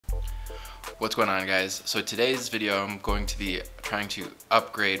What's going on, guys? So today's video I'm going to be trying to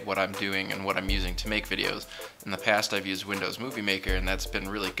upgrade what I'm doing and what I'm using to make videos. In the past I've used Windows Movie Maker, and that's been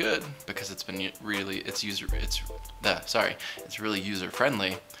really good because it's been really it's really user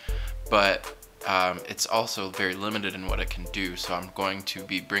friendly, but it's also very limited in what it can do. So I'm going to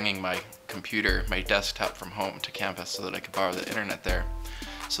be bringing my computer, my desktop from home to campus so that I can borrow the internet there,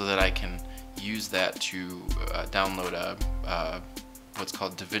 so that I can use that to download a what's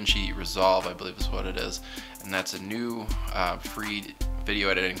called DaVinci Resolve, I believe is what it is, and that's a new free video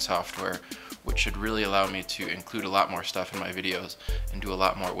editing software which should really allow me to include a lot more stuff in my videos and do a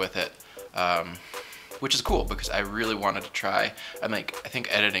lot more with it, which is cool because I really wanted to try. I think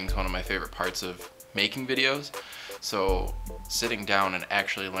editing is one of my favorite parts of making videos, so sitting down and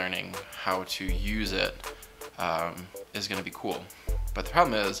actually learning how to use it is going to be cool. But the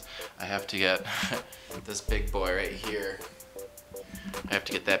problem is I have to get this big boy right here. I have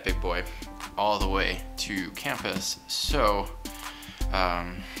to get that big boy all the way to campus, so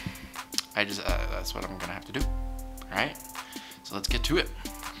that's what I'm gonna have to do. All right, so let's get to it.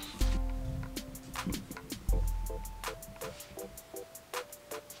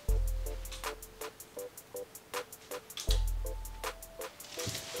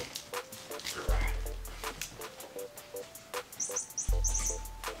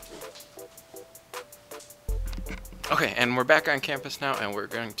 Okay, and we're back on campus now, and we're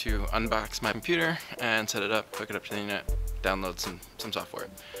going to unbox my computer and set it up, hook it up to the internet, download some software.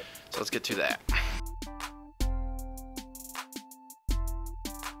 So let's get to that.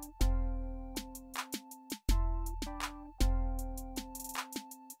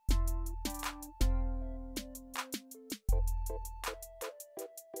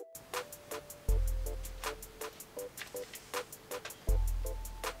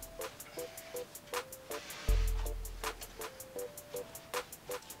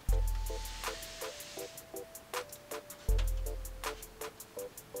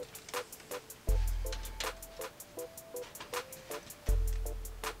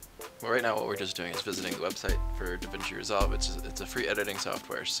 Well, right now what we're just doing is visiting the website for DaVinci Resolve. It's a free editing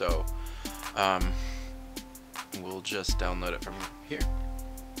software, so we'll just download it from here.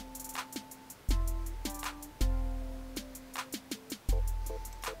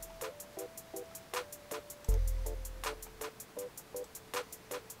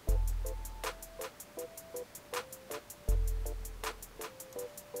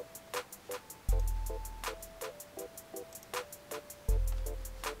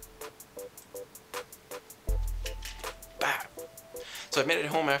 So I've made it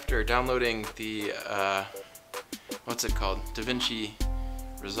home after downloading the, what's it called? DaVinci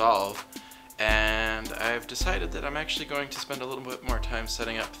Resolve, and I've decided that I'm actually going to spend a little bit more time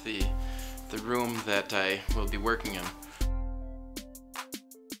setting up the room that I will be working in.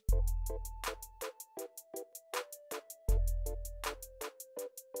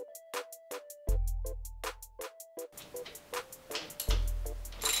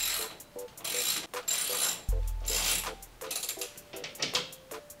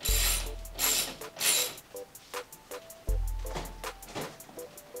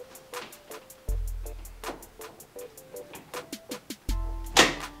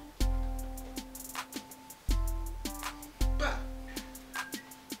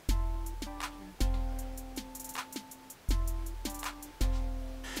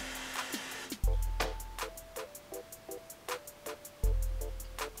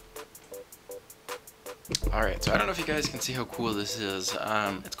 Alright, so I don't know if you guys can see how cool this is.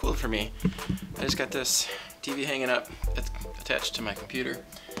 It's cool for me. I just got this TV hanging up. It's attached to my computer.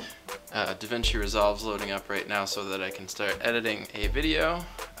 DaVinci Resolve's loading up right now so that I can start editing a video.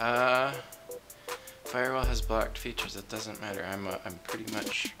 Firewall has blocked features. It doesn't matter. I'm pretty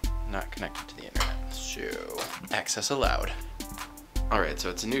much not connected to the internet, so access allowed. Alright, so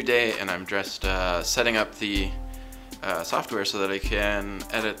it's a new day and I'm just setting up the software so that I can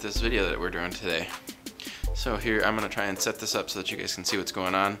edit this video that we're doing today. So here I'm going to try and set this up so that you guys can see what's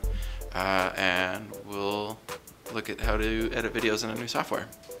going on, and we'll look at how to edit videos in a new software.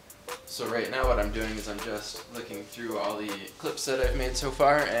 So right now what I'm doing is I'm just looking through all the clips that I've made so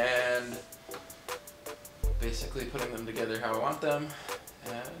far and basically putting them together how I want them,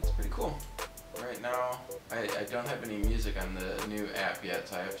 and it's pretty cool. Right now I don't have any music on the new app yet,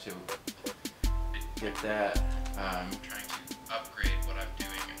 so I have to get that. I'm trying to upgrade what I'm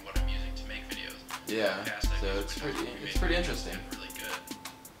doing and what I'm using to make videos. Yeah, so it's pretty interesting. Really good.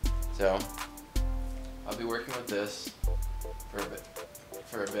 So I'll be working with this for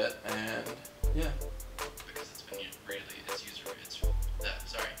a bit, and yeah. Because it's been really it's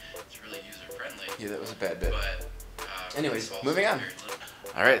really user friendly. Yeah, that was a bad bit. But anyways, moving on.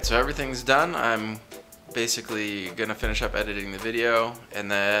 Alright, so everything's done. I'm basically gonna finish up editing the video and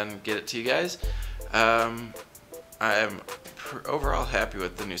then get it to you guys. I'm overall happy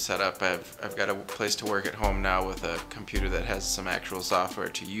with the new setup. I've got a place to work at home now with a computer that has some actual software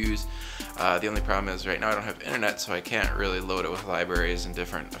to use. The only problem is right now I don't have internet, so I can't really load it with libraries and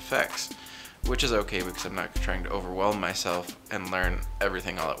different effects, which is okay because I'm not trying to overwhelm myself and learn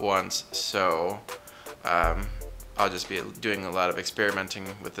everything all at once. So I'll just be doing a lot of experimenting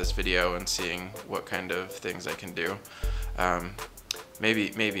with this video and seeing what kind of things I can do.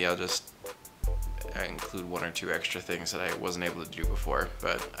 Maybe I'll just include 1 or 2 extra things that I wasn't able to do before,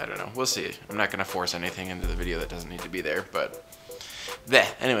 but I don't know. We'll see. I'm not going to force anything into the video that doesn't need to be there, but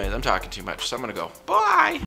anyways, I'm talking too much, so I'm going to go. Bye!